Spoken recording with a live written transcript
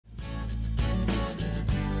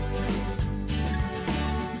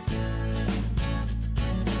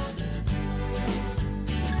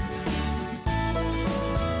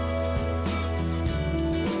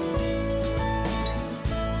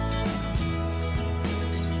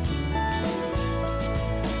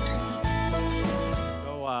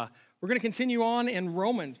We're going to continue on in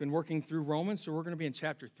Romans. Been working through Romans, so we're going to be in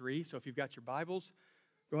chapter 3. So if you've got your Bibles,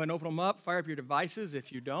 go ahead and open them up. Fire up your devices.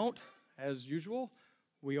 If you don't, as usual,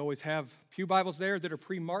 we always have pew Bibles there that are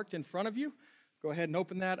pre-marked in front of you. Go ahead and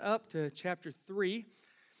open that up to chapter 3. And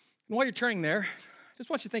while you're turning there, I just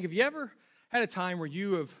want you to think, have you ever had a time where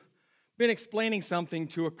you have been explaining something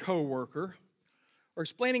to a coworker or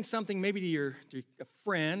explaining something maybe to a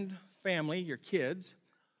friend, family, your kids,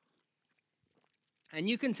 and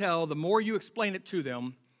you can tell the more you explain it to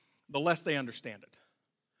them, the less they understand it.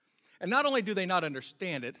 And not only do they not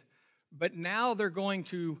understand it, but now they're going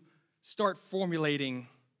to start formulating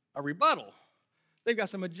a rebuttal. They've got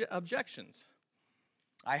some objections.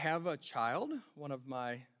 I have a child, one of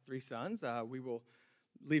my 3 sons. We will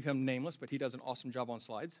leave him nameless, but he does an awesome job on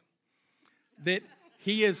slides. That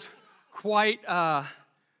he is quite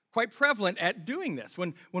prevalent at doing this.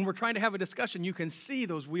 When we're trying to have a discussion, you can see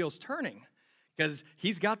those wheels turning because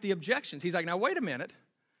he's got the objections. He's like, now wait a minute,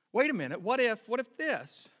 what if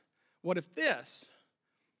this? What if this?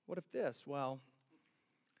 What if this? Well,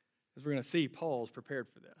 as we're going to see, Paul's prepared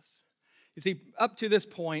for this. You see, up to this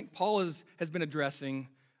point, Paul has been addressing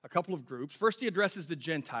a couple of groups. First, he addresses the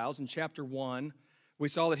Gentiles in chapter 1. We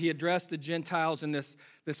saw that he addressed the Gentiles in this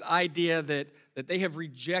idea that they have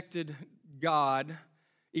rejected God,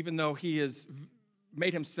 even though he has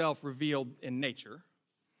made himself revealed in nature.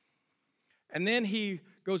 And then he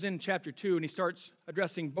goes in chapter 2 and he starts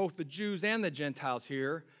addressing both the Jews and the Gentiles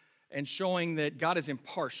here and showing that God is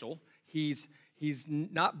impartial. He's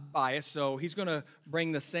not biased, so he's going to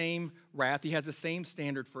bring the same wrath. He has the same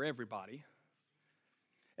standard for everybody.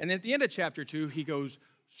 And then at the end of chapter 2, he goes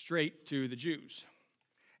straight to the Jews.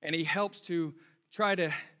 And he helps to try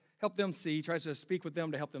to help them see, tries to speak with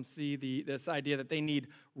them to help them see this idea that they need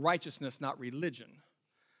righteousness, not religion,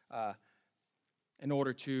 in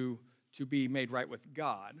order to be made right with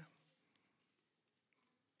God.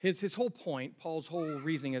 His whole point, Paul's whole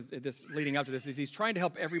reasoning is this, leading up to this, is he's trying to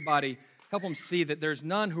help everybody, help them see that there's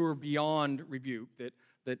none who are beyond rebuke,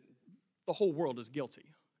 that the whole world is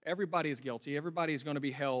guilty. Everybody is guilty. Everybody is going to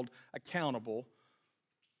be held accountable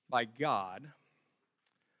by God.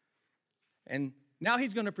 And now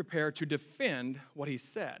he's going to prepare to defend what he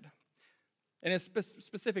said. And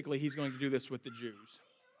specifically, he's going to do this with the Jews.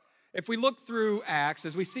 If we look through Acts,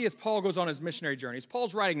 as we see as Paul goes on his missionary journeys,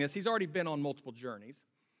 Paul's writing this, he's already been on multiple journeys.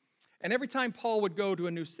 And every time Paul would go to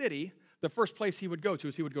a new city, the first place he would go to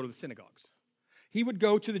is he would go to the synagogues. He would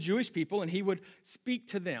go to the Jewish people and he would speak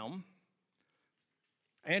to them.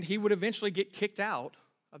 And he would eventually get kicked out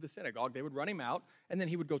of the synagogue. They would run him out, and then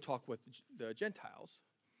he would go talk with the Gentiles.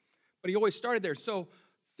 But he always started there. So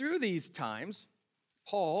through these times,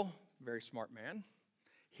 Paul, very smart man,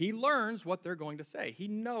 he learns what they're going to say. He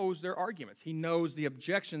knows their arguments. He knows the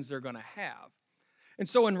objections they're going to have. And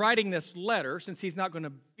so in writing this letter, since he's not going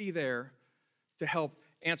to be there to help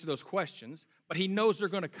answer those questions, but he knows they're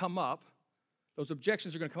going to come up, those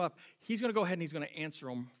objections are going to come up, he's going to go ahead and he's going to answer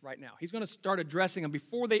them right now. He's going to start addressing them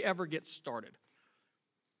before they ever get started.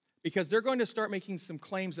 Because they're going to start making some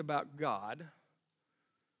claims about God.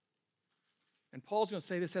 And Paul's going to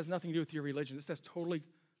say this has nothing to do with your religion. This has totally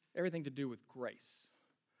everything to do with grace.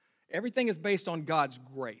 Everything is based on God's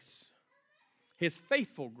grace. His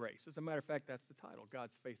faithful grace. As a matter of fact, that's the title,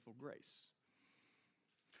 God's faithful grace.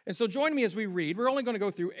 And so join me as we read. We're only going to go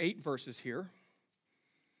through 8 verses here.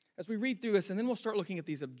 As we read through this, and then we'll start looking at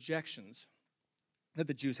these objections that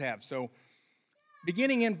the Jews have. So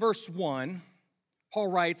beginning in verse 1, Paul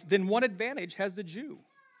writes, "Then what advantage has the Jew?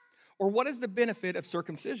 Or what is the benefit of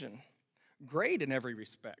circumcision? Great in every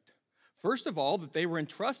respect. First of all, that they were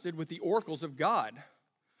entrusted with the oracles of God.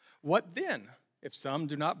 What then? If some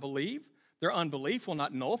do not believe, their unbelief will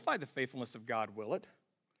not nullify the faithfulness of God, will it?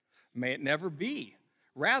 May it never be.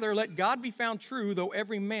 Rather, let God be found true, though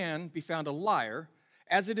every man be found a liar,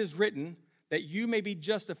 as it is written, that you may be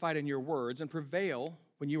justified in your words and prevail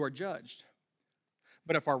when you are judged.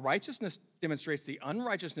 But if our righteousness demonstrates the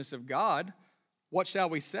unrighteousness of God, what shall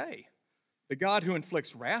we say? The God who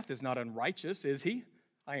inflicts wrath is not unrighteous, is he?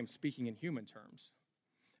 I am speaking in human terms.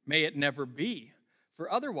 May it never be.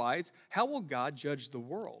 For otherwise, how will God judge the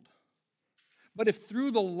world? But if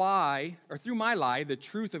through my lie, the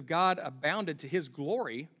truth of God abounded to his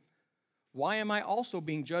glory, why am I also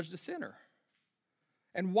being judged a sinner?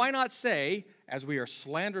 And why not say, as we are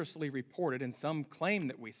slanderously reported in some claim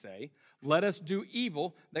that we say, let us do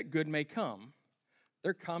evil that good may come?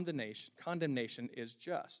 Their condemnation is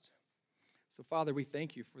just." So, Father, we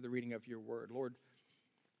thank you for the reading of your word. Lord,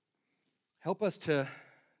 help us to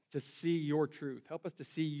see your truth. Help us to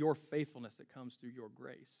see your faithfulness that comes through your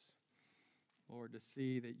grace. Lord, to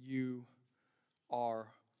see that you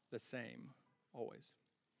are the same, always.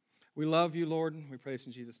 We love you, Lord. We pray this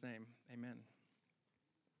in Jesus' name. Amen.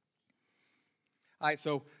 All right,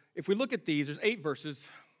 so if we look at these, there's 8 verses.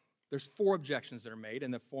 There's 4 objections that are made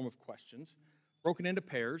in the form of questions, broken into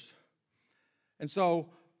pairs. And so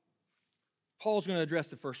Paul's going to address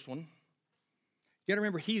the first one. You got to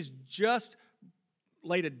remember, he's just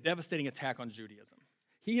laid a devastating attack on Judaism.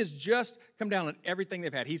 He has just come down on everything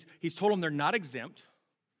they've had. He's told them they're not exempt.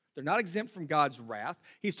 They're not exempt from God's wrath.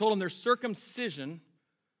 He's told them their circumcision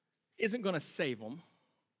isn't going to save them.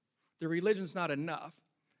 Their religion's not enough.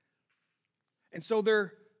 And so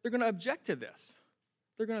they're going to object to this.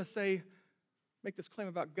 They're going to say, make this claim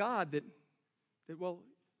about God that well,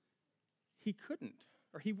 he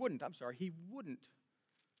wouldn't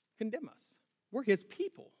condemn us. We're his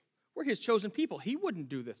people. We're his chosen people. He wouldn't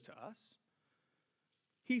do this to us.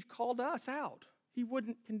 He's called us out. He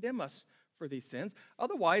wouldn't condemn us for these sins.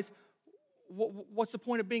 Otherwise, what's the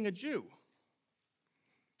point of being a Jew?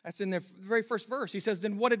 That's in the very first verse. He says,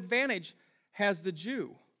 then what advantage has the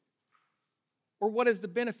Jew? Or what is the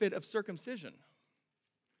benefit of circumcision?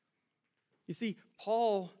 You see,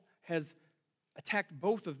 Paul has attacked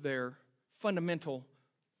both of their fundamental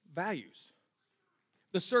values.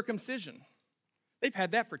 The circumcision. They've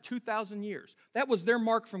had that for 2,000 years. That was their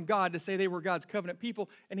mark from God to say they were God's covenant people.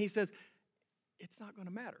 And he says, it's not going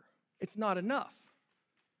to matter. It's not enough.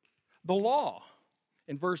 The law.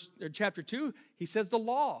 In chapter 2, he says the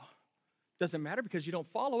law doesn't matter because you don't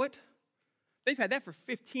follow it. They've had that for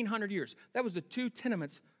 1,500 years. That was the 2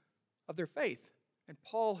 tenements of their faith. And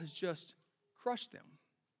Paul has just crushed them.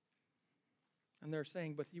 And they're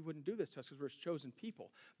saying, but he wouldn't do this to us because we're his chosen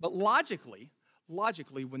people. But logically,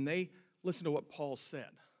 when they listen to what Paul said,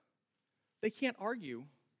 they can't argue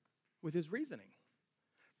with his reasoning.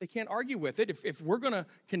 They can't argue with it. If we're going to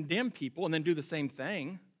condemn people and then do the same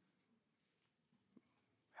thing,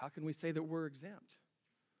 how can we say that we're exempt?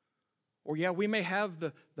 Or yeah, we may have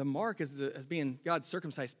the mark as being God's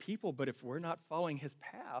circumcised people, but if we're not following his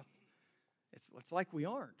path, it's like we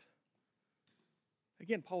aren't.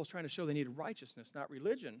 Again, Paul was trying to show they needed righteousness, not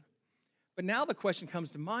religion. But now the question comes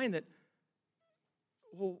to mind that,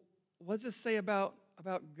 well, what does this say about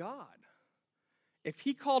God? If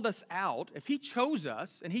he called us out, if he chose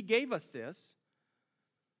us and he gave us this,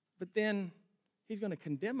 but then he's going to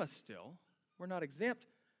condemn us still, we're not exempt,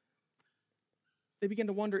 they begin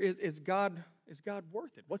to wonder, is God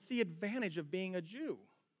worth it? What's the advantage of being a Jew?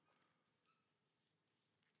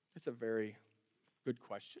 It's a very good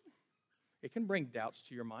question. It can bring doubts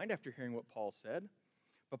to your mind after hearing what Paul said.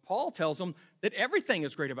 But Paul tells them that everything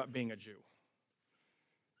is great about being a Jew.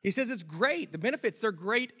 He says it's great. The benefits, they're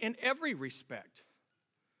great in every respect.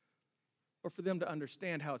 But for them to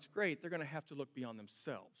understand how it's great, they're going to have to look beyond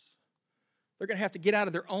themselves. They're going to have to get out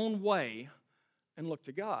of their own way and look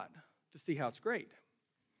to God to see how it's great.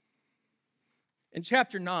 In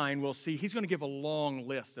chapter 9, we'll see he's going to give a long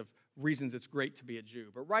list of reasons it's great to be a Jew.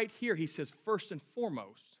 But right here, he says, first and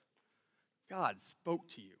foremost, God spoke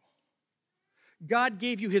to you. God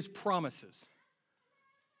gave you his promises.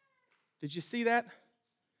 Did you see that?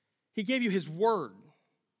 He gave you his word.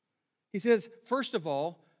 He says, first of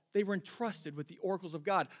all, they were entrusted with the oracles of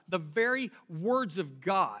God. The very words of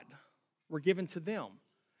God were given to them.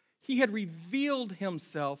 He had revealed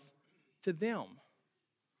himself to them.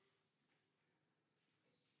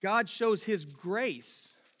 God shows his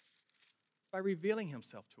grace by revealing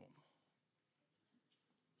himself to them.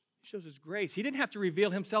 He shows his grace. He didn't have to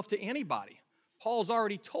reveal himself to anybody. Paul's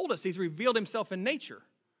already told us he's revealed himself in nature.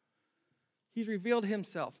 He's revealed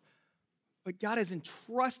himself. But God has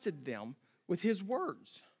entrusted them with his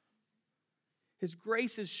words. His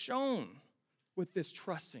grace is shown with this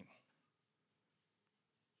trusting.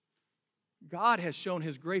 God has shown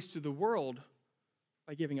his grace to the world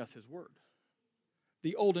by giving us his word.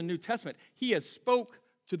 The Old and New Testament, he has spoke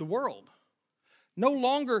to the world. No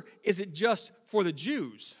longer is it just for the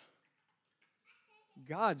Jews.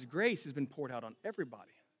 God's grace has been poured out on everybody.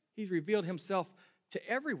 He's revealed himself to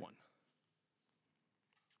everyone.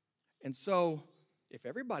 And so, if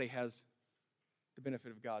everybody has the benefit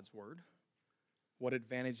of God's word, what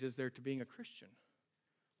advantage is there to being a Christian?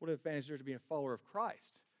 What advantage is there to being a follower of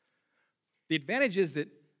Christ? The advantage is that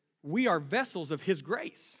we are vessels of his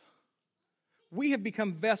grace. We have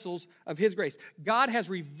become vessels of his grace. God has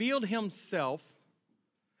revealed himself,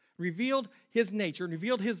 revealed his nature,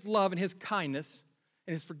 revealed his love and his kindness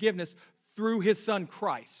and his forgiveness through his son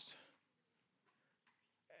Christ.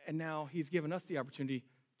 And now he's given us the opportunity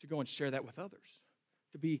to go and share that with others,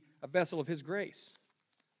 to be a vessel of his grace.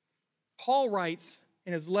 Paul writes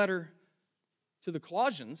in his letter to the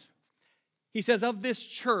Colossians, he says, of this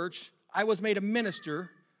church I was made a minister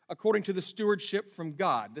according to the stewardship from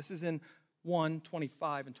God. This is in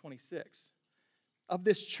 1:25 and 26. Of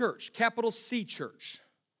this church, capital C church,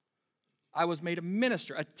 I was made a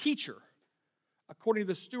minister, a teacher, according to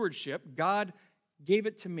the stewardship. God gave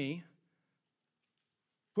it to me,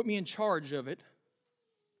 put me in charge of it.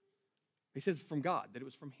 He says from God, that it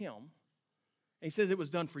was from him. And he says it was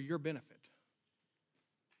done for your benefit.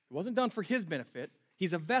 It wasn't done for his benefit.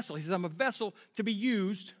 He's a vessel. He says, I'm a vessel to be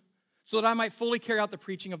used so that I might fully carry out the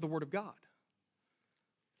preaching of the word of God.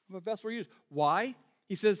 I'm a vessel to be used. Why?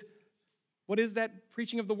 He says, what is that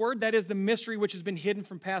preaching of the word? That is the mystery which has been hidden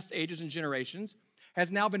from past ages and generations,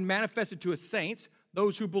 has now been manifested to his saints,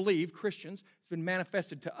 those who believe, Christians. It's been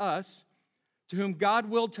manifested to us, to whom God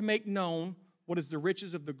willed to make known what is the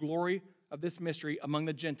riches of the glory of this mystery among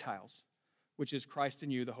the Gentiles, which is Christ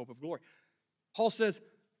in you, the hope of glory. Paul says,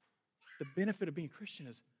 the benefit of being a Christian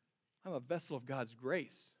is I'm a vessel of God's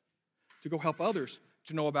grace to go help others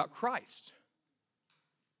to know about Christ.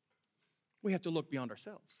 We have to look beyond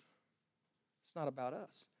ourselves. It's not about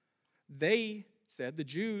us. They said, the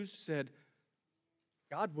Jews said,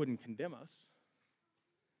 God wouldn't condemn us.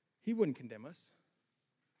 He wouldn't condemn us.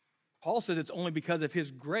 Paul says it's only because of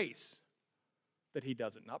his grace that he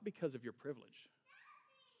does it, not because of your privilege.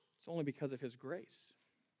 It's only because of his grace.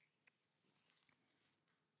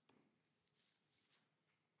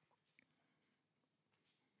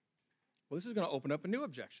 Well, this is going to open up a new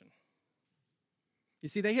objection. You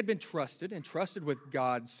see, they had been trusted with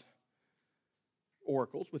God's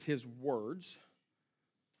oracles, with his words.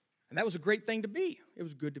 And that was a great thing to be. It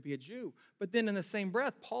was good to be a Jew. But then in the same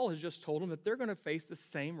breath, Paul has just told them that they're going to face the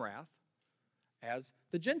same wrath as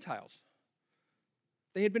the Gentiles.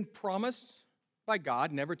 They had been promised by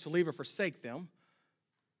God never to leave or forsake them,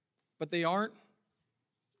 but they aren't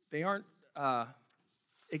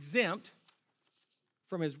exempt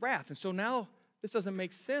from his wrath. And so now this doesn't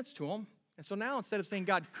make sense to them. And so now instead of saying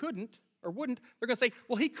God couldn't or wouldn't, they're going to say,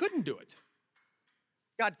 well, he couldn't do it.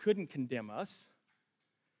 God couldn't condemn us.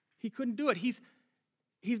 He couldn't do it. He's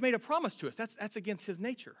made a promise to us. That's against his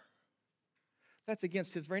nature. That's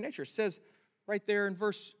against his very nature. It says right there in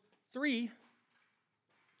verse 3,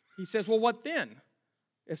 he says, well, what then?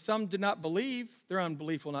 If some did not believe, their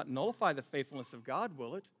unbelief will not nullify the faithfulness of God,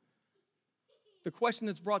 will it? The question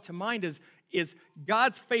that's brought to mind is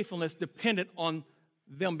God's faithfulness dependent on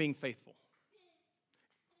them being faithful?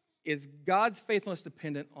 Is God's faithfulness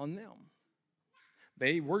dependent on them?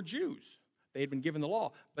 They were Jews. They had been given the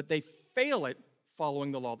law, but they fail at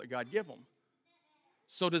following the law that God gave them.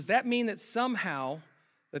 So does that mean that somehow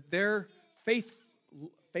that their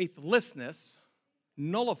faithlessness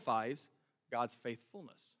nullifies God's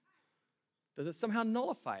faithfulness? Does it somehow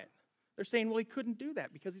nullify it? They're saying, well, he couldn't do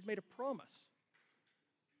that because he's made a promise.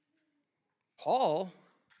 Paul,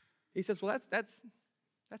 he says, well, that's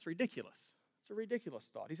ridiculous. It's a ridiculous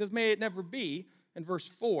thought. He says, may it never be, in verse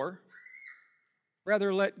 4,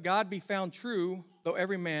 rather let God be found true, though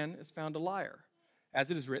every man is found a liar.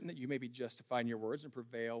 As it is written, that you may be justified in your words and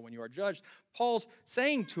prevail when you are judged. Paul's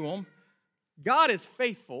saying to him, God is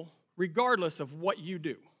faithful regardless of what you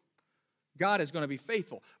do. God is going to be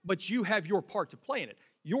faithful, but you have your part to play in it.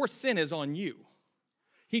 Your sin is on you.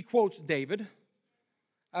 He quotes David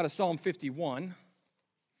out of Psalm 51.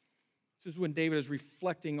 This is when David is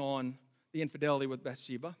reflecting on the infidelity with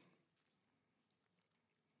Bathsheba.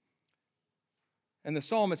 And the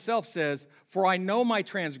psalm itself says, for I know my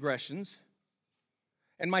transgressions,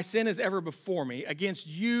 and my sin is ever before me. Against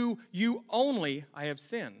you, you only, I have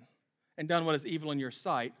sinned, and done what is evil in your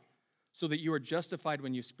sight, so that you are justified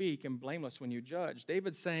when you speak and blameless when you judge.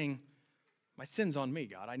 David's saying, my sin's on me,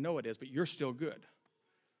 God. I know it is, but you're still good.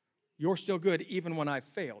 You're still good even when I've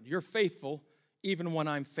failed. You're faithful even when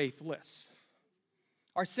I'm faithless.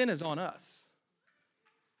 Our sin is on us.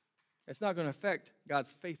 It's not going to affect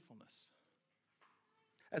God's faithfulness.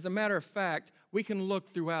 As a matter of fact, we can look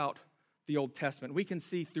throughout the Old Testament. We can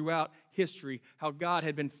see throughout history how God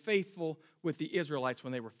had been faithful with the Israelites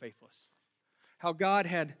when they were faithless. How God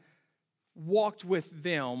had walked with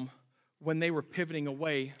them when they were pivoting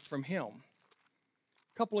away from him.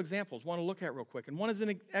 A couple examples I want to look at real quick. And one is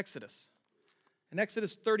in Exodus. In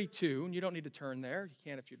Exodus 32, and you don't need to turn there.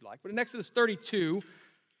 You can if you'd like. But in Exodus 32,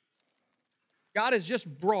 God has just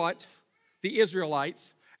brought the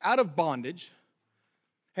Israelites out of bondage,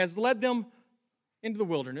 has led them into the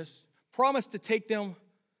wilderness, promised to take them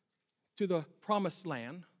to the promised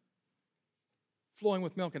land, flowing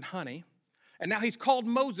with milk and honey. And now he's called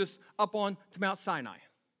Moses up on to Mount Sinai.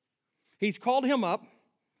 He's called him up.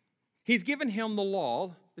 He's given him the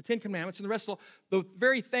law, the Ten Commandments, and the rest of the law, the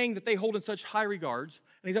very thing that they hold in such high regards.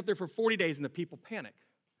 And he's up there for 40 days, and the people panic.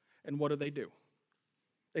 And what do?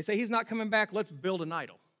 They say, he's not coming back. Let's build an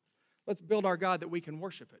idol. Let's build our God that we can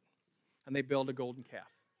worship it. And they build a golden calf.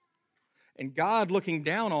 And God, looking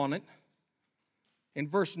down on it, in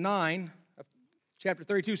verse 9 of chapter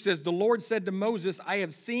 32 says, the Lord said to Moses, I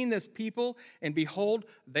have seen this people, and behold,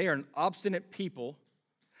 they are an obstinate people.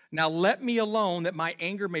 Now let me alone, that my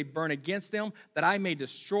anger may burn against them, that I may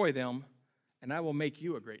destroy them, and I will make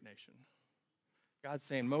you a great nation. God's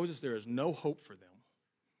saying, Moses, there is no hope for them.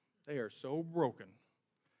 They are so broken.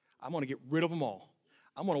 I'm going to get rid of them all.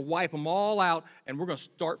 I'm going to wipe them all out, and we're going to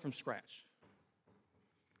start from scratch.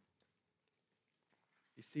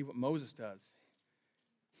 You see what Moses does?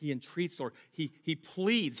 He entreats the Lord. He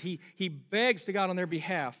pleads. He begs to God on their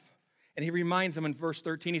behalf. And he reminds them in verse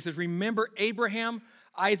 13. He says, remember Abraham,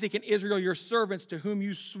 Isaac, and Israel, your servants, to whom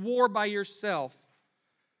you swore by yourself,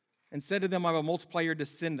 and said to them, I will multiply your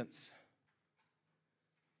descendants,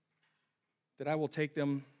 that I will take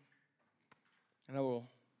them, and I will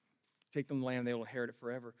take them the land, and they will inherit it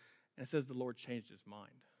forever. And it says the Lord changed his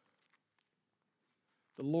mind.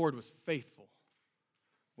 The Lord was faithful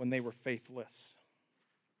when they were faithless.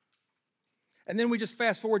 And then we just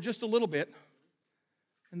fast forward just a little bit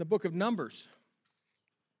in the book of Numbers.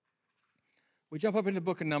 We jump up into the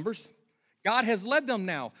book of Numbers. God has led them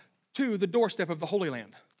now to the doorstep of the Holy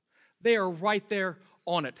Land. They are right there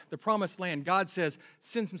on it, the promised land. God says,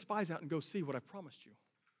 send some spies out and go see what I've promised you.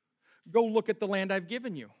 Go look at the land I've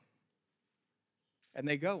given you. And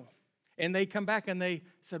they go. And they come back and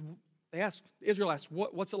Israel asked,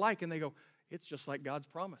 what's it like? And they go, it's just like God's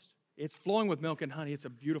promised. It's flowing with milk and honey. It's a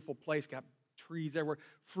beautiful place, got trees everywhere,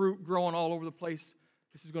 fruit growing all over the place.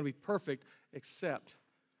 This is going to be perfect, except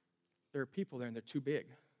there are people there and they're too big.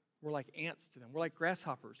 We're like ants to them. We're like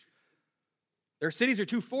grasshoppers. Their cities are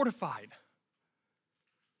too fortified.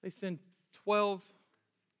 They send 12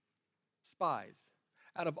 spies.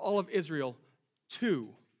 Out of all of Israel, 2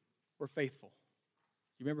 were faithful.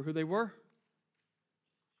 You remember who they were?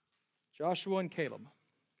 Joshua and Caleb.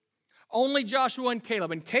 Only Joshua and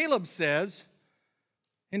Caleb. And Caleb says,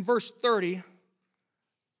 in verse 30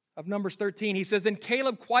 of Numbers 13, he says, then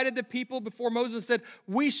Caleb quieted the people before Moses and said,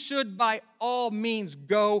 we should by all means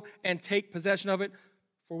go and take possession of it,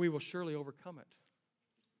 for we will surely overcome it.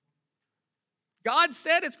 God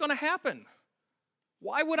said it's going to happen.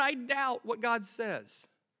 Why would I doubt what God says?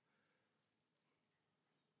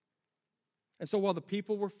 And so while the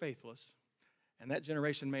people were faithless, and that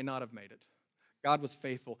generation may not have made it, God was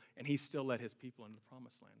faithful, and he still led his people into the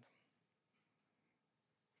promised land.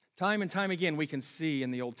 Time and time again, we can see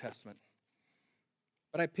in the Old Testament.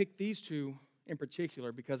 But I picked these 2 in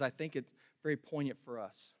particular because I think it's very poignant for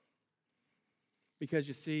us. Because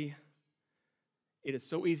you see, it is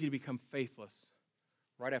so easy to become faithless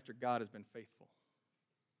right after God has been faithful.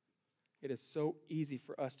 It is so easy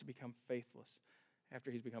for us to become faithless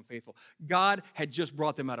after he's become faithful. God had just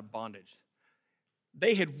brought them out of bondage.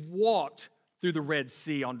 They had walked through the Red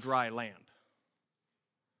Sea on dry land.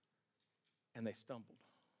 And they stumbled.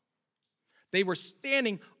 They were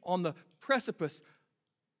standing on the precipice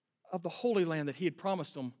of the Holy Land that he had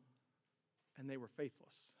promised them, and they were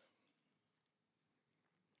faithless.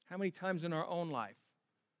 How many times in our own life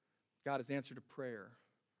God has answered a prayer?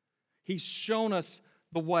 He's shown us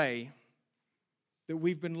the way that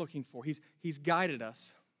we've been looking for. He's guided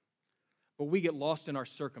us, but we get lost in our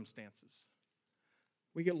circumstances.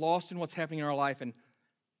 We get lost in what's happening in our life, and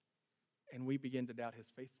we begin to doubt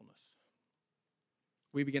his faithfulness.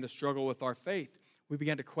 We begin to struggle with our faith. We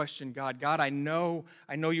begin to question God. God, I know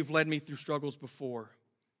you've led me through struggles before,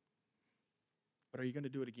 but are you going to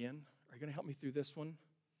do it again? Are you going to help me through this one?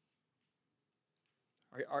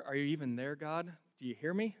 Are you even there, God? Do you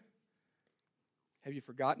hear me? Have you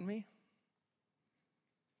forgotten me?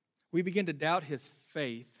 We begin to doubt his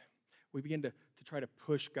faith. We begin to try to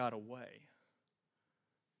push God away.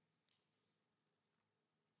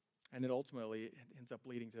 And it ultimately ends up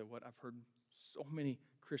leading to what I've heard so many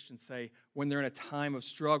Christians say when they're in a time of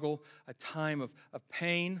struggle, a time of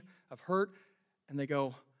pain, of hurt, and they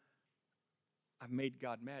go, I've made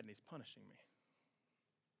God mad and he's punishing me.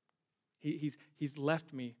 He's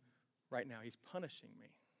left me right now. He's punishing me.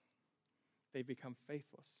 They become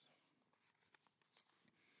faithless.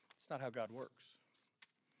 It's not how God works.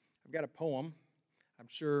 I've got a poem. I'm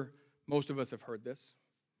sure most of us have heard this.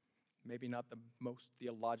 Maybe not the most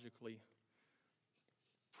theologically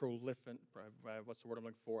prolific, what's the word I'm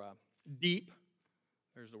looking for? Deep.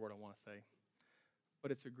 There's the word I want to say.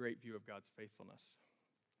 But it's a great view of God's faithfulness.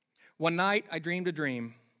 One night, I dreamed a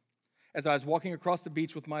dream as I was walking across the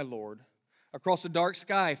beach with my Lord. Across a dark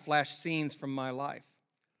sky flashed scenes from my life.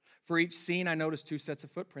 For each scene, I noticed 2 sets of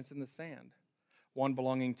footprints in the sand, one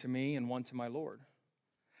belonging to me and one to my Lord.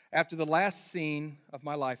 After the last scene of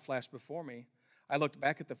my life flashed before me, I looked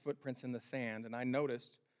back at the footprints in the sand, and I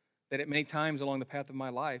noticed that at many times along the path of my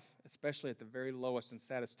life, especially at the very lowest and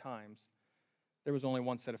saddest times, there was only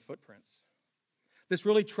one set of footprints. This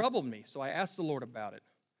really troubled me, so I asked the Lord about it.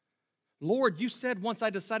 Lord, you said once I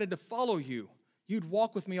decided to follow you, you'd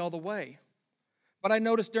walk with me all the way. But I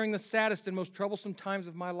noticed during the saddest and most troublesome times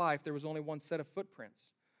of my life, there was only one set of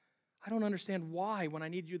footprints. I don't understand why, when I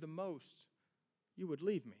need you the most, you would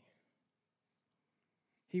leave me.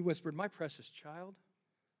 He whispered, my precious child,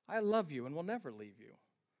 I love you and will never leave you.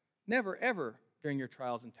 Never, ever during your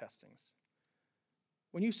trials and testings.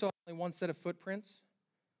 When you saw only one set of footprints,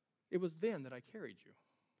 it was then that I carried you.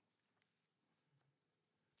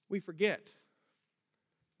 We forget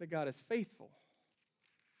that God is faithful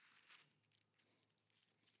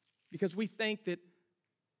because we think that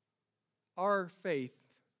our faith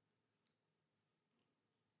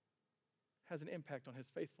has an impact on his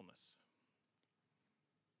faithfulness.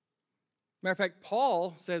 Matter of fact,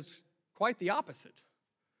 Paul says quite the opposite.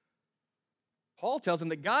 Paul tells him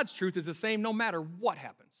that God's truth is the same no matter what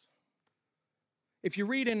happens. If you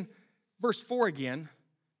read in verse 4 again,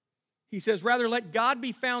 he says, rather let God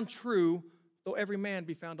be found true, though every man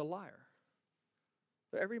be found a liar.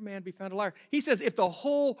 Though every man be found a liar. He says, if the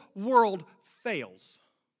whole world fails,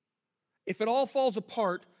 if it all falls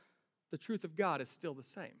apart, the truth of God is still the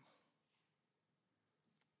same.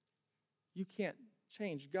 You can't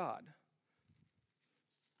change God.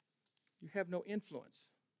 You have no influence.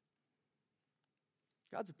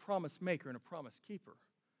 God's a promise maker and a promise keeper.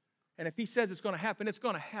 And if he says it's going to happen,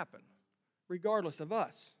 regardless of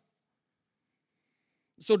us.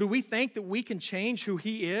 So do we think that we can change who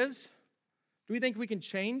he is? Do we think we can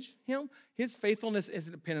change him? His faithfulness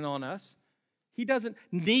isn't dependent on us. He doesn't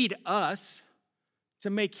need us to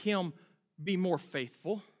make him be more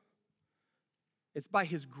faithful. It's by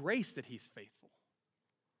his grace that he's faithful.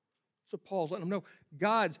 So Paul's letting them know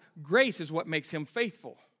God's grace is what makes him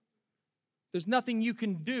faithful. There's nothing you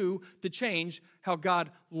can do to change how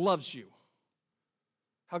God loves you,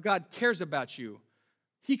 how God cares about you.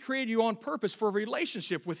 He created you on purpose for a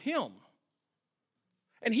relationship with him.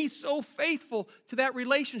 And he's so faithful to that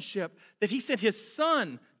relationship that he sent his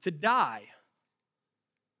son to die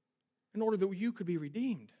in order that you could be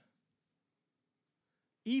redeemed,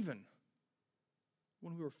 even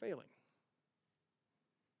when we were failing.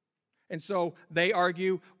 And so they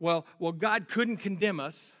argue, well, God couldn't condemn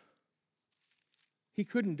us. He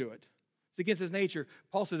couldn't do it. It's against his nature.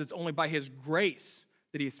 Paul says it's only by his grace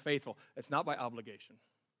that he is faithful. It's not by obligation.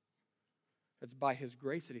 It's by his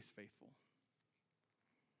grace that he's faithful.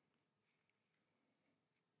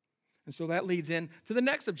 And so that leads in to the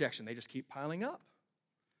next objection. They just keep piling up.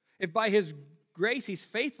 If by his grace he's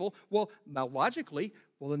faithful, now logically,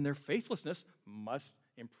 then their faithlessness must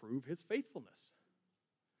improve his faithfulness.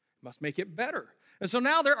 Must make it better. And so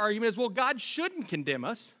now their argument is, God shouldn't condemn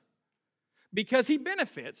us because he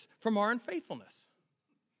benefits from our unfaithfulness.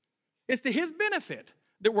 It's to his benefit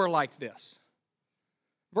that we're like this.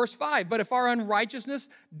 Verse 5, but if our unrighteousness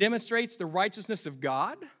demonstrates the righteousness of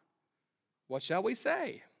God, what shall we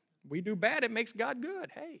say? We do bad, it makes God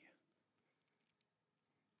good. Hey.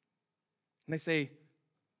 And they say,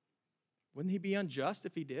 wouldn't he be unjust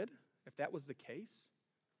if he did? If that was the case?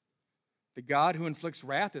 The God who inflicts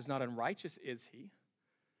wrath is not unrighteous, is he?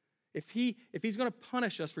 If he's going to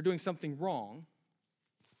punish us for doing something wrong,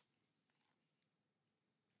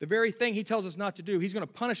 the very thing he tells us not to do, he's going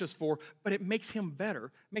to punish us for, but it makes him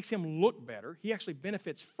better, makes him look better. He actually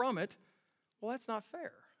benefits from it. Well, that's not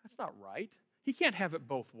fair. That's not right. He can't have it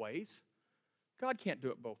both ways. God can't do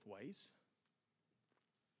it both ways.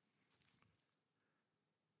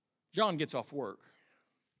 John gets off work.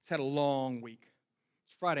 He's had a long week.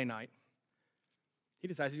 It's Friday night. He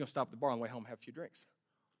decides he's going to stop at the bar on the way home and have a few drinks.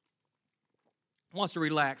 He wants to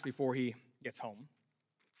relax before he gets home.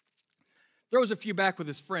 Throws a few back with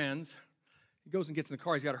his friends. He goes and gets in the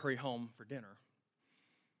car. He's got to hurry home for dinner.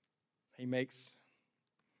 He makes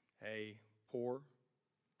a poor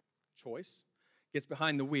choice, gets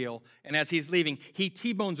behind the wheel, and as he's leaving, he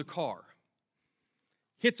T-bones a car,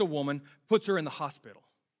 hits a woman, puts her in the hospital.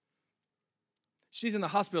 She's in the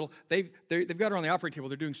hospital. They've got her on the operating table.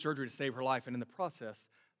 They're doing surgery to save her life, and in the process,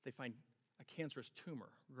 they find a cancerous tumor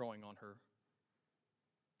growing on her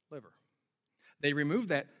liver. They remove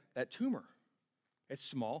that tumor. It's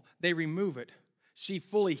small. They remove it. She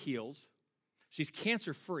fully heals. She's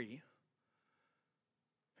cancer-free.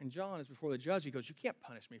 And John is before the judge. He goes, you can't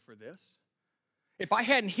punish me for this. If I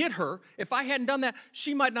hadn't hit her, if I hadn't done that,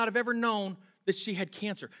 she might not have ever known that she had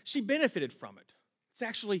cancer. She benefited from it. It's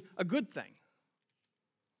actually a good thing.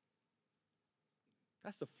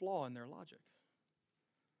 That's the flaw in their logic.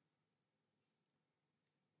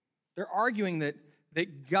 They're arguing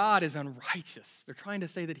that God is unrighteous. They're trying to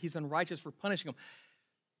say that he's unrighteous for punishing them.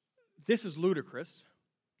 This is ludicrous.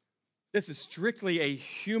 This is strictly a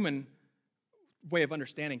human way of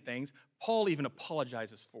understanding things. Paul even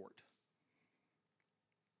apologizes for it.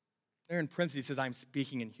 There in parentheses, he says, I'm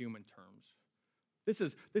speaking in human terms.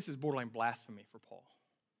 This is borderline blasphemy for Paul,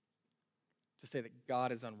 to say that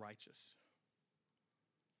God is unrighteous.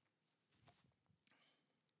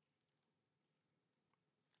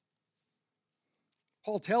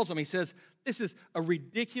 Paul tells him, he says, this is a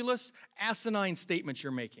ridiculous, asinine statement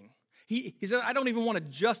you're making. He says, I don't even want to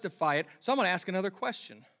justify it, so I'm going to ask another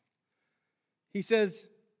question. He says,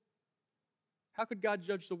 how could God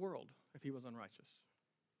judge the world if he was unrighteous?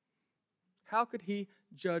 How could he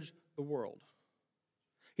judge the world?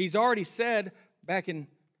 He's already said back in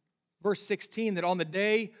verse 16 that on the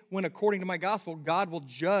day when, according to my gospel, God will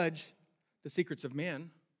judge the secrets of men.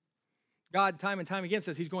 God, time and time again,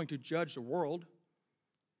 says he's going to judge the world.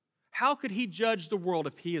 How could he judge the world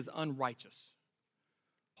if he is unrighteous?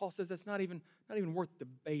 Paul says that's not even worth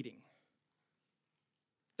debating.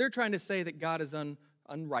 They're trying to say that God is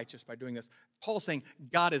unrighteous by doing this. Paul's saying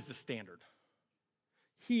God is the standard.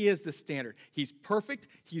 He is the standard. He's perfect.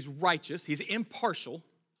 He's righteous. He's impartial.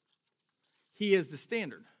 He is the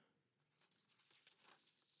standard.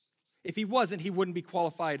 If he wasn't, he wouldn't be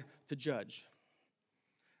qualified to judge.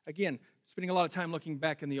 Again, spending a lot of time looking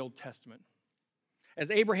back in the Old Testament. As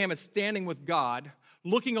Abraham is standing with God,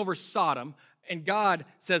 looking over Sodom, and God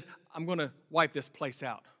says, I'm going to wipe this place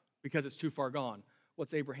out because it's too far gone.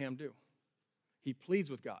 What's Abraham do? He pleads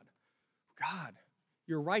with God. God,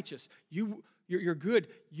 you're righteous. You're good.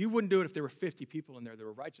 You wouldn't do it if there were 50 people in there that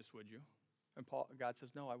were righteous, would you? And God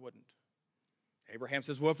says, no, I wouldn't. Abraham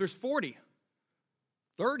says, well, if there's 40,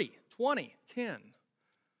 30, 20, 10.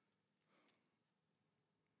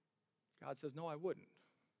 God says, no, I wouldn't.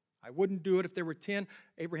 I wouldn't do it if there were 10.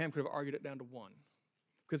 Abraham could have argued it down to 1.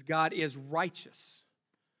 Because God is righteous.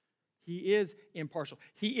 He is impartial.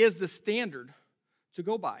 He is the standard to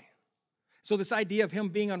go by. So this idea of him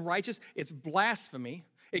being unrighteous, it's blasphemy.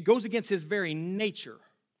 It goes against his very nature.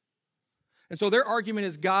 And so their argument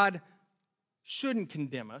is God shouldn't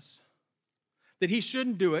condemn us, that he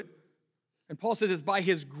shouldn't do it. And Paul says it's by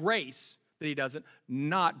his grace that he does it,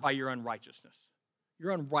 not by your unrighteousness.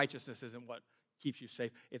 Your unrighteousness isn't what keeps you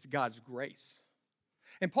safe. It's God's grace.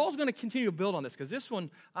 And Paul's going to continue to build on this because this one,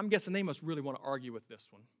 I'm guessing they must really want to argue with this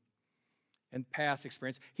one and past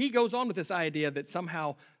experience. He goes on with this idea that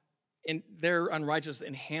somehow their unrighteousness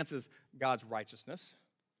enhances God's righteousness.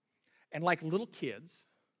 And like little kids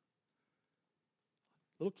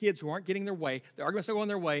who aren't getting their way, the arguments are going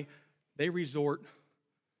their way, they resort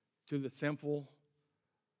to the simple,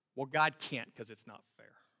 well, God can't because it's not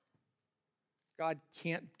fair. God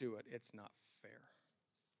can't do it. It's not fair.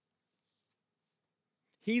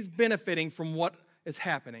 He's benefiting from what is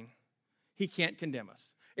happening. He can't condemn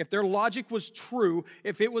us. If their logic was true,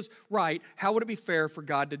 if it was right, how would it be fair for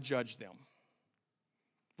God to judge them?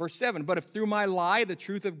 Verse 7, but if through my lie the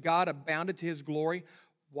truth of God abounded to his glory,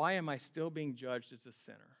 why am I still being judged as a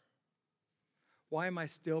sinner? Why am I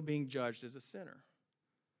still being judged as a sinner?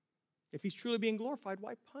 If he's truly being glorified,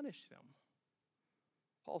 why punish them?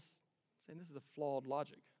 Paul's saying this is a flawed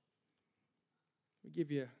logic. Let me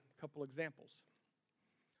give you a couple examples.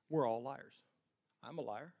 We're all liars. I'm a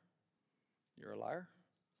liar. You're a liar.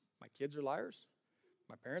 My kids are liars.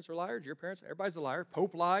 My parents are liars. Your parents, everybody's a liar.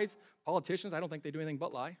 Pope lies. Politicians, I don't think they do anything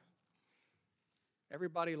but lie.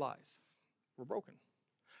 Everybody lies. We're broken.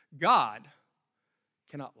 God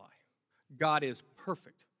cannot lie. God is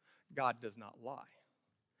perfect. God does not lie.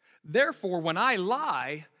 Therefore, when I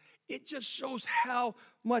lie, it just shows how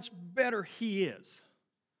much better he is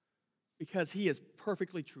because he is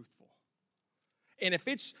perfectly truthful. And if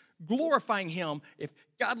it's glorifying him, if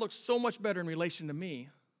God looks so much better in relation to me,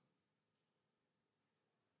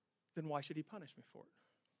 then why should he punish me for it?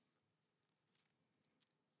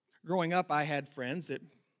 Growing up, I had friends that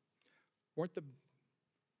weren't the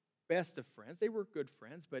best of friends. They were good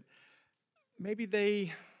friends, but maybe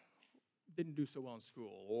they didn't do so well in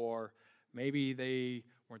school, or maybe they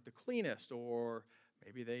weren't the cleanest, or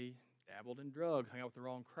maybe they dabbled in drugs, hung out with the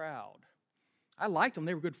wrong crowd. I liked them.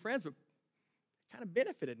 They were good friends, but it kind of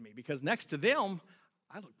benefited me because next to them,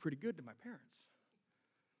 I looked pretty good to my parents.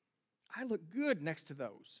 I looked good next to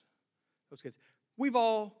those kids.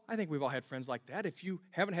 I think we've all had friends like that. If you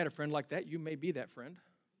haven't had a friend like that, you may be that friend.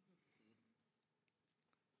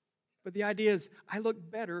 But the idea is, I look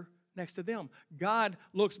better next to them. God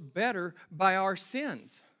looks better by our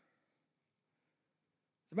sins.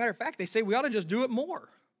 As a matter of fact, they say we ought to just do it more.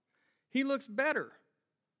 He looks better.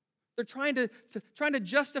 They're trying to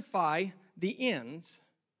justify the ends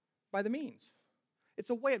by the means. It's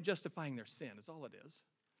a way of justifying their sin, is all it is.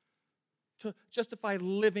 To justify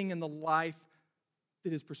living in the life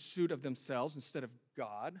that is pursuit of themselves instead of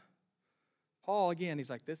God. Paul, again, he's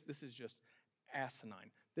like, this is just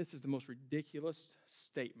asinine. This is the most ridiculous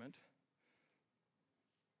statement.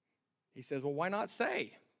 He says, well, why not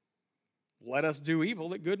say, let us do evil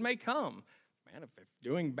that good may come? Man, if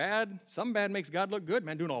doing bad, some bad makes God look good,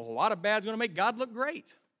 man, doing a lot of bad is going to make God look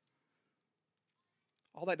great.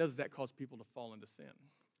 All that does is that cause people to fall into sin.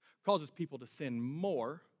 Causes people to sin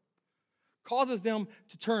more. Causes them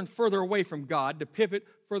to turn further away from God, to pivot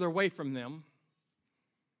further away from them.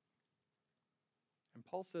 And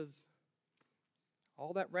Paul says,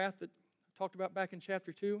 all that wrath that I talked about back in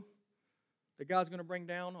chapter 2, that God's going to bring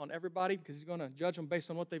down on everybody because he's going to judge them based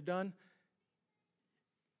on what they've done,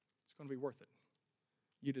 it's going to be worth it.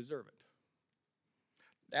 You deserve it.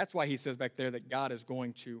 That's why he says back there that God is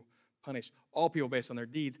going to punish all people based on their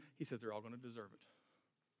deeds. He says they're all going to deserve it.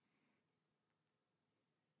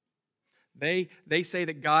 They say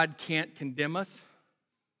that God can't condemn us.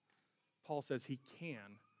 Paul says he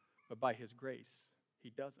can, but by his grace, he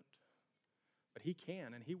doesn't. But he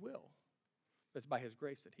can and he will. But it's by his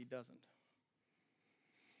grace that he doesn't.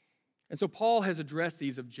 And so Paul has addressed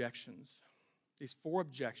these objections, these 4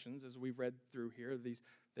 objections, as we've read through here, these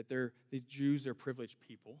Jews are privileged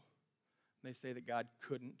people. And they say that God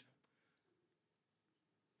couldn't,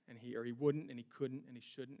 and he wouldn't, and he couldn't, and he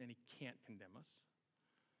shouldn't, and he can't condemn us.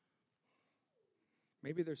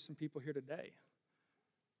 Maybe there's some people here today.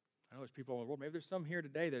 I know there's people in the world. Maybe there's some here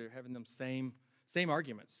today that are having them same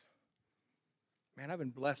arguments. Man, I've been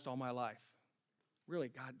blessed all my life. Really,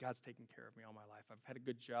 God's taken care of me all my life. I've had a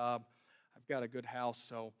good job. I've got a good house,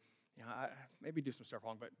 so I maybe do some stuff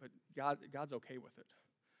wrong, but God's okay with it.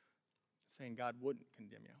 Saying God wouldn't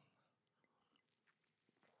condemn you.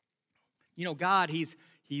 You know, God, He's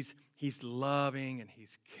loving and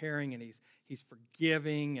He's caring and He's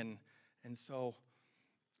forgiving and so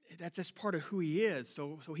that's just part of who He is.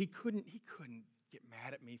 So He couldn't get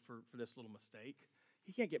mad at me for this little mistake.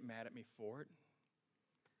 He can't get mad at me for it.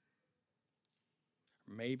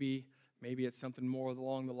 Maybe it's something more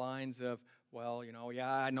along the lines of, well,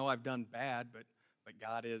 I know I've done bad, but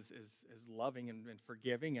God is loving and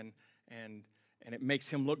forgiving, and it makes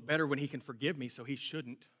Him look better when He can forgive me, so He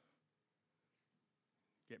shouldn't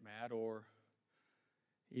get mad. Or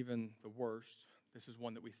even the worst, this is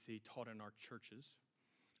one that we see taught in our churches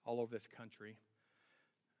all over this country,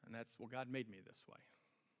 and that's, well, God made me this way.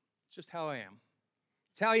 It's just how I am.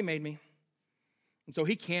 It's how He made me. And so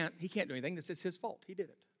He can't do anything. This is His fault. He did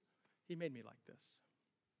it. He made me like this.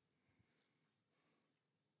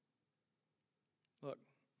 Look,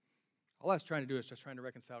 all that's trying to do is just trying to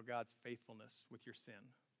reconcile God's faithfulness with your sin.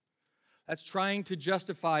 That's trying to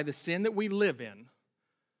justify the sin that we live in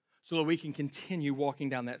so that we can continue walking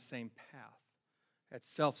down that same path. That's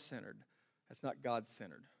self-centered. That's not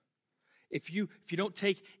God-centered. If you don't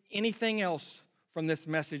take anything else from this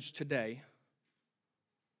message today,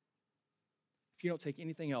 if you don't take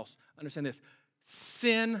anything else, understand this.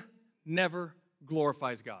 Sin never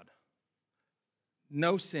glorifies God.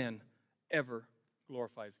 No sin ever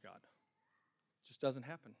glorifies God. It just doesn't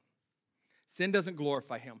happen. Sin doesn't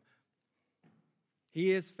glorify Him.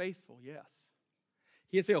 He is faithful, yes.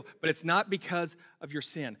 He is faithful, but it's not because of your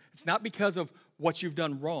sin. It's not because of what you've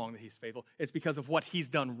done wrong that He's faithful. It's because of what He's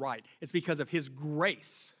done right. It's because of His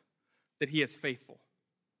grace that He is faithful.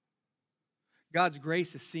 God's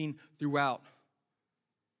grace is seen throughout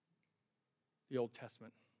the Old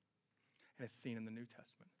Testament, and it's seen in the New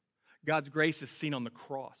Testament. God's grace is seen on the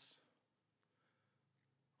cross,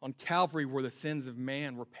 on Calvary, where the sins of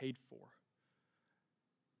man were paid for.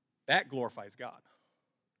 That glorifies God,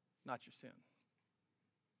 not your sin.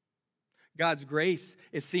 God's grace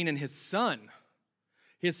is seen in His Son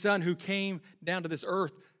who came down to this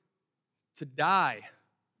earth to die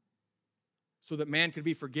so that man could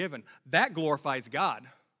be forgiven. That glorifies God,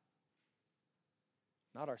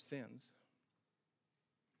 not our sins.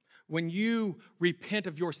 When you repent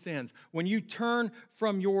of your sins, when you turn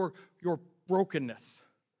from your brokenness,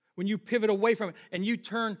 when you pivot away from it and you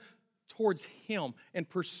turn towards Him and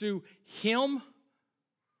pursue Him,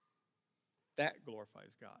 that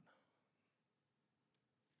glorifies God.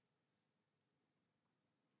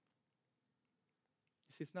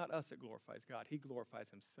 You see, it's not us that glorifies God. He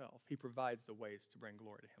glorifies Himself. He provides the ways to bring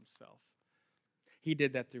glory to Himself. He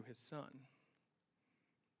did that through His Son.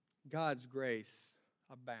 God's grace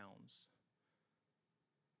abounds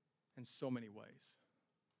in so many ways.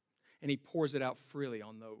 and he pours it out freely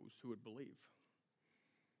on those who would believe.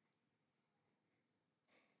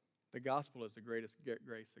 The gospel is the greatest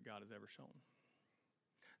grace that God has ever shown.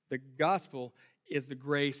 The gospel is the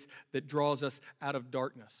grace that draws us out of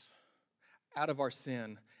darkness, out of our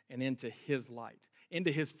sin, and into his light,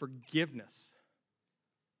 into his forgiveness.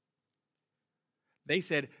 They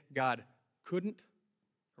said God couldn't,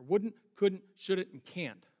 or wouldn't, couldn't, shouldn't, and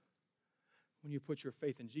can't. When you put your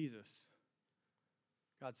faith in Jesus,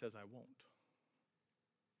 God says, I won't.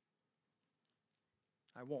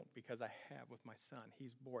 I won't, because I have with my son.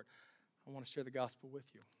 He's born. I want to share the gospel with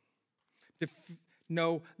you. To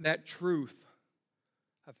know that truth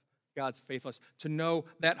of God's faithfulness. To know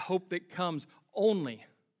that hope that comes only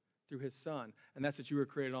through his son. And that's that you were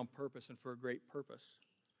created on purpose and for a great purpose.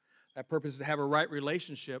 That purpose is to have a right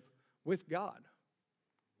relationship with God.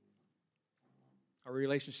 A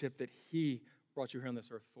relationship that he brought you here on this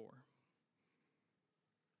earth for.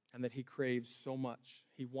 And that he craves so much.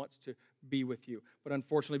 He wants to be with you. But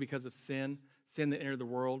unfortunately, because of sin that entered the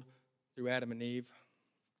world through Adam and Eve,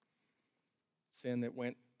 sin that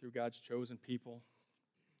went through God's chosen people,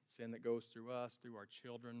 sin that goes through us, through our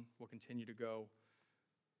children, will continue to go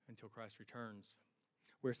until Christ returns.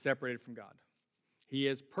 We're separated from God. He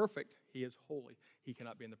is perfect. He is holy. He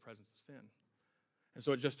cannot be in the presence of sin. And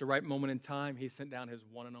so at just the right moment in time, he sent down his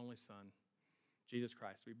one and only Son, Jesus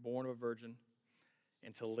Christ, to be born of a virgin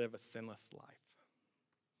and to live a sinless life.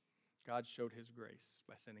 God showed his grace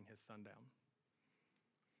by sending his Son down.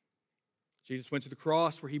 Jesus went to the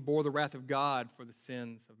cross where he bore the wrath of God for the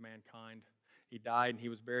sins of mankind. He died and he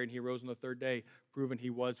was buried and he rose on the third day, proving he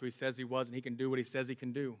was who he says he was and he can do what he says he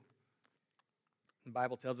can do. The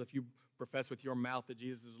Bible tells us if you profess with your mouth that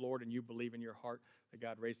Jesus is Lord and you believe in your heart that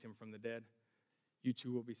God raised him from the dead, you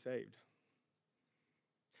too will be saved.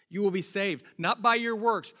 You will be saved, not by your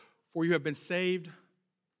works, for you have been saved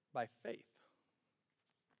by faith.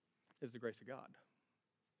 Is the grace of God.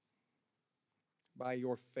 By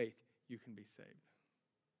your faith, you can be saved.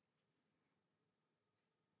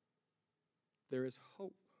 There is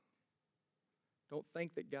hope. Don't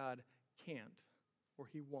think that God can't, or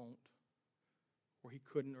he won't, or he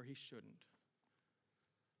couldn't, or he shouldn't.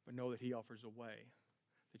 But know that he offers a way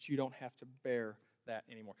that you don't have to bear that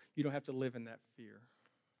anymore. You don't have to live in that fear.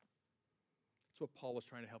 That's what Paul was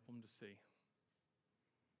trying to help them to see.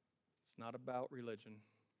 It's not about religion.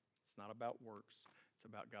 It's not about works. It's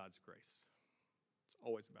about God's grace. It's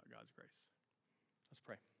always about God's grace. Let's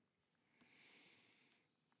pray.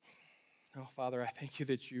 Oh, Father, I thank you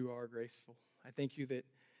that you are graceful. I thank you that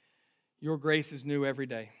your grace is new every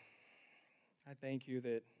day. I thank you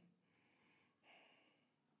that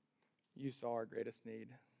you saw our greatest need.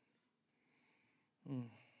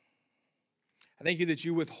 I thank you that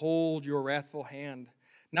you withhold your wrathful hand,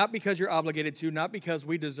 not because you're obligated to, not because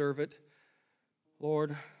we deserve it,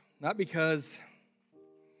 Lord, not because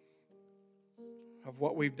of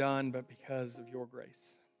what we've done, but because of your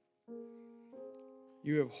grace.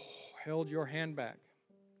 You have held your hand back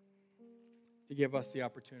to give us the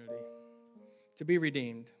opportunity to be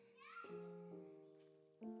redeemed.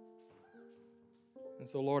 And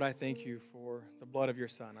so, Lord, I thank you for the blood of your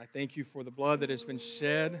Son. I thank you for the blood that has been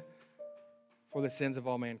shed for the sins of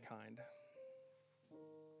all mankind.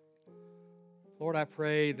 Lord, I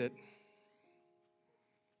pray that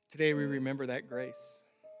today we remember that grace,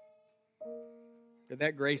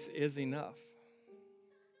 that grace is enough.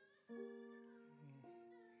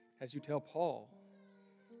 As you tell Paul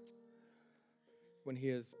when he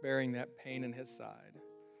is bearing that pain in his side,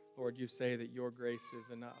 Lord, you say that your grace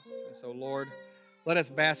is enough. And so, Lord, let us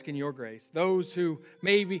bask in your grace. Those who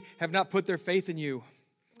maybe have not put their faith in you,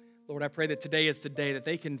 Lord, I pray that today is the day that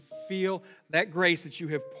they can feel that grace that you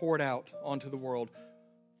have poured out onto the world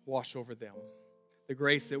wash over them. The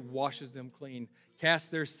grace that washes them clean.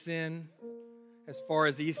 Cast their sin as far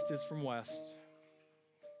as east is from west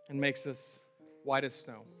and makes us white as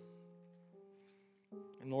snow.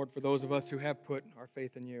 And Lord, for those of us who have put our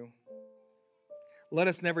faith in you, let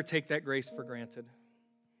us never take that grace for granted.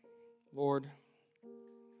 Lord,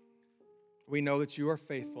 we know that you are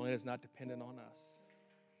faithful and it is not dependent on us.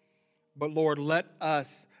 But Lord, let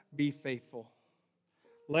us be faithful.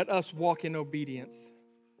 Let us walk in obedience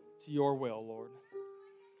to your will, Lord.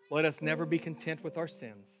 Let us never be content with our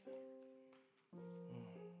sins.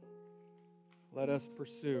 Let us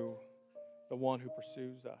pursue the one who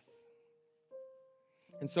pursues us.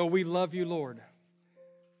 And so we love you, Lord.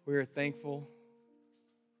 We are thankful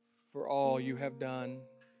for all you have done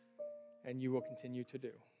and you will continue to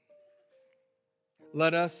do.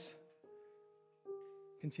 Let us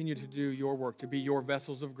continue to do your work, to be your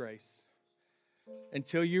vessels of grace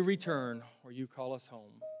until you return or you call us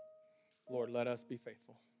home. Lord, let us be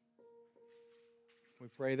faithful. We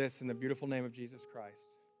pray this in the beautiful name of Jesus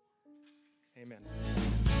Christ. Amen.